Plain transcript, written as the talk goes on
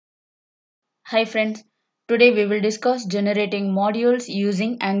Hi friends, today we will discuss generating modules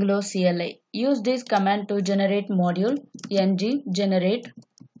using Angular CLI. Use this command to generate module ng generate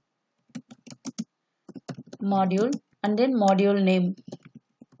module and then module name,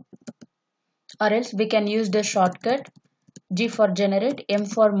 or else we can use the shortcut G for generate, M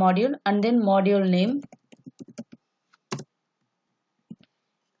for module and then module name.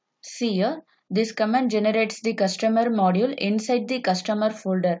 See here, this command generates the customer module inside the customer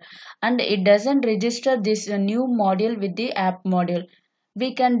folder and it doesn't register this new module with the app module.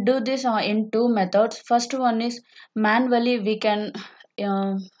 We can do this in two methods. First one is manually we can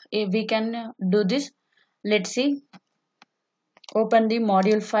do this. Let's see. Open the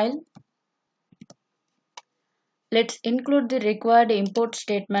module file. Let's include the required import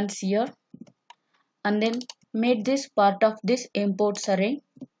statements here and then make this part of this imports array.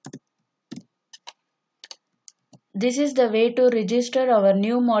 This is the way to register our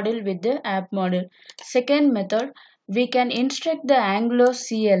new module with the app module. Second method, we can instruct the Angular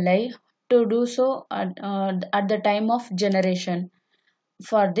CLI to do so at the time of generation.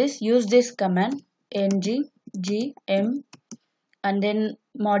 For this, use this command ng gm and then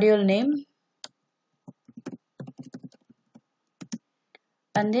module name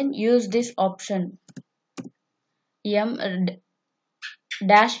and then use this option m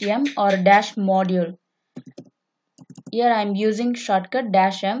or dash module. Here I am using shortcut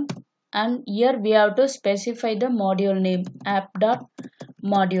 -m and here we have to specify the module name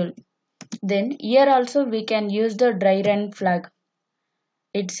app.module. Then here also we can use the dry run flag.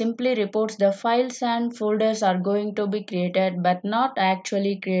 It simply reports the files and folders are going to be created but not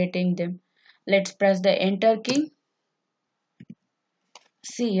actually creating them. Let's press the enter key.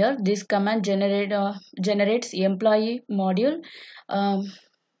 See here, this command generates employee module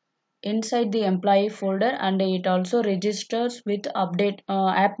inside the employee folder and it also registers with update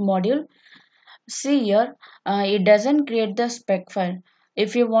app module. See here, it doesn't create the spec file.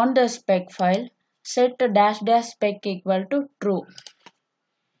 If you want the spec file, set the spec equal to true.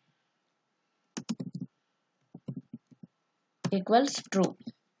 Equals true.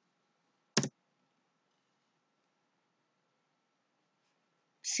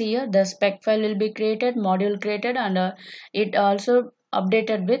 See here, the spec file will be created, module created, and it also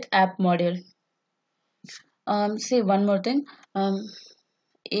updated with app module. See one more thing.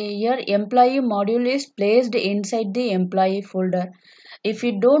 Here employee module is placed inside the employee folder. If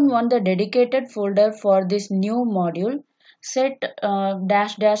you don't want the dedicated folder for this new module, set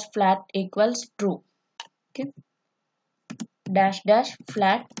 --flat equals true. Okay,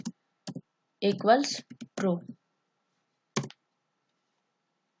 --flat equals true.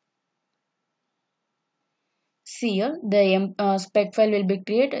 See here, the spec file will be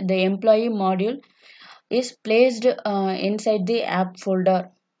created. The employee module is placed inside the app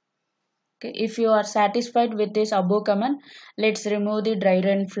folder. Okay, if you are satisfied with this above command, let's remove the dry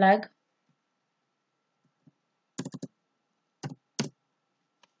run flag.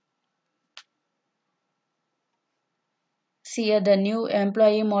 See here, the new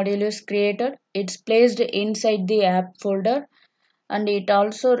employee module is created. It's placed inside the app folder and it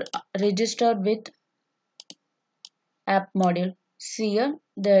also registered with app module. See here,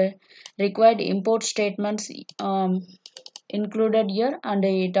 the required import statements included here and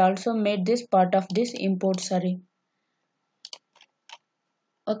it also made this part of this import array.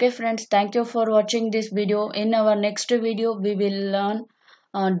 Okay friends, thank you for watching this video. In our next video, we will learn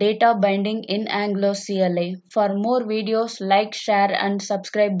data binding in Angular CLI. For more videos, like, share and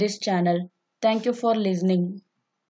subscribe this channel. Thank you for listening.